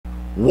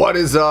What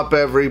is up,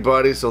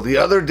 everybody? So the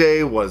other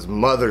day was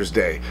Mother's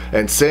Day,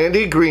 and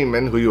Sandy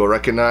Greenman, who you will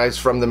recognize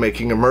from the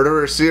Making a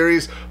Murderer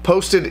series,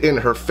 posted in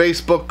her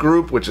Facebook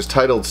group, which is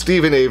titled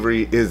Stephen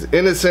Avery is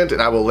Innocent,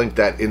 and I will link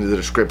that in the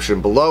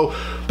description below.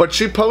 But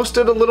she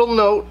posted a little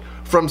note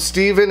from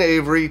Stephen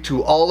Avery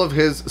to all of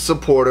his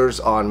supporters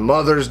on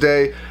Mother's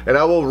Day, and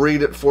I will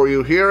read it for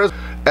you here,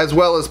 as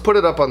well as put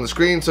it up on the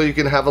screen so you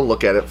can have a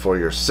look at it for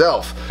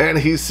yourself. And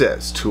he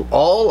says, "To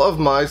all of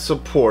my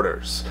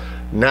supporters,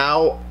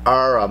 now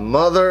are a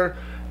mother,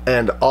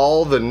 and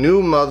all the new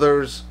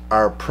mothers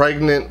are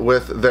pregnant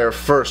with their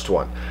first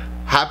one.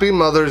 Happy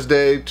Mother's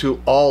Day to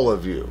all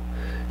of you.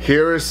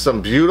 Here is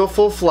some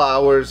beautiful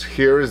flowers.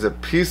 Here is a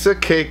piece of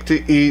cake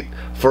to eat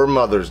for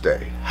Mother's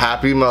Day.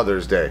 Happy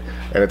Mother's Day."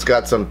 And it's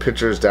got some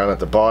pictures down at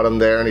the bottom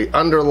there, and he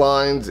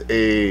underlines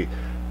a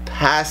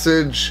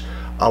passage,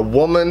 "A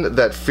woman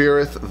that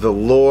feareth the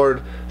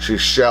Lord, she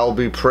shall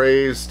be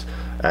praised."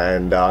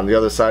 And on the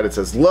other side it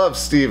says, "Love,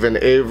 Stephen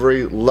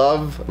Avery.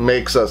 Love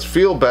makes us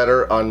feel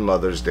better on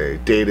Mother's Day."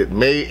 Dated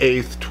May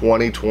 8th,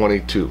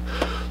 2022.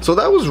 So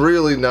that was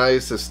really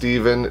nice of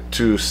Stephen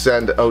to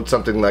send out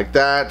something like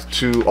that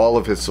to all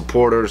of his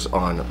supporters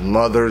on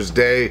Mother's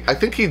Day. I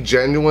think he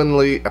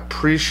genuinely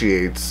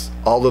appreciates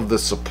all of the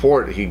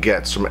support he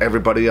gets from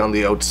everybody on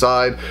the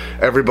outside,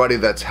 everybody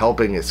that's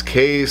helping his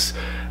case,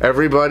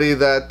 everybody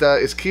that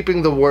is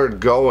keeping the word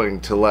going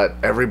to let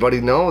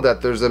everybody know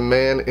that there's a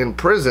man in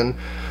prison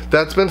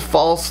that's been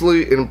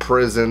falsely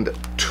imprisoned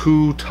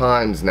 2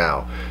 times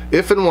now.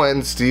 If and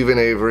when Stephen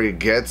Avery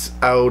gets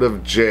out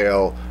of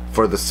jail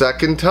for the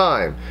 2nd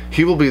time,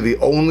 he will be the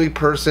only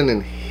person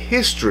in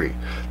history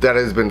that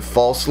has been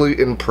falsely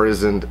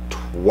imprisoned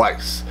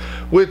twice.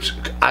 Which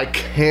I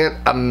can't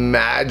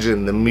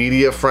imagine the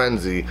media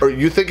frenzy, or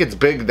you think it's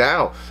big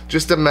now,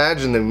 just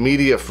imagine the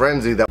media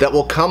frenzy that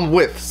will come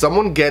with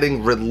someone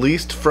getting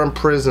released from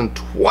prison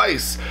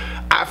twice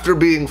after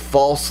being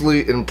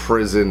falsely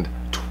imprisoned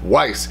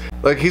twice.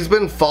 Like, he's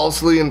been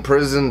falsely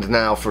imprisoned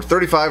now for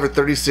 35 or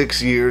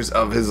 36 years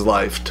of his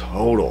life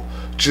total,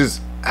 which is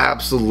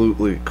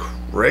absolutely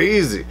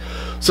crazy.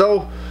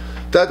 So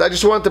I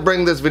just wanted to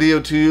bring this video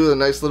to you, a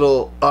nice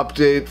little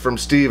update from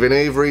Stephen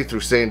Avery through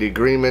Sandy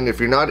Greenman. If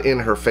you're not in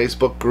her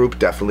Facebook group,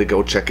 definitely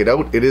go check it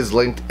out. It is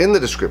linked in the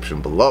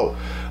description below.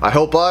 I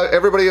hope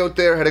everybody out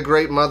there had a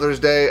great Mother's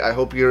Day. I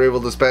hope you're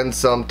able to spend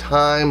some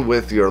time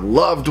with your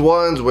loved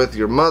ones, with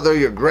your mother,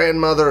 your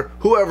grandmother,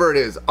 whoever it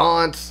is,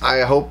 aunts.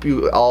 I hope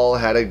you all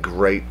had a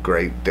great,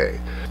 great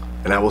day.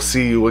 And I will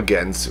see you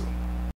again soon.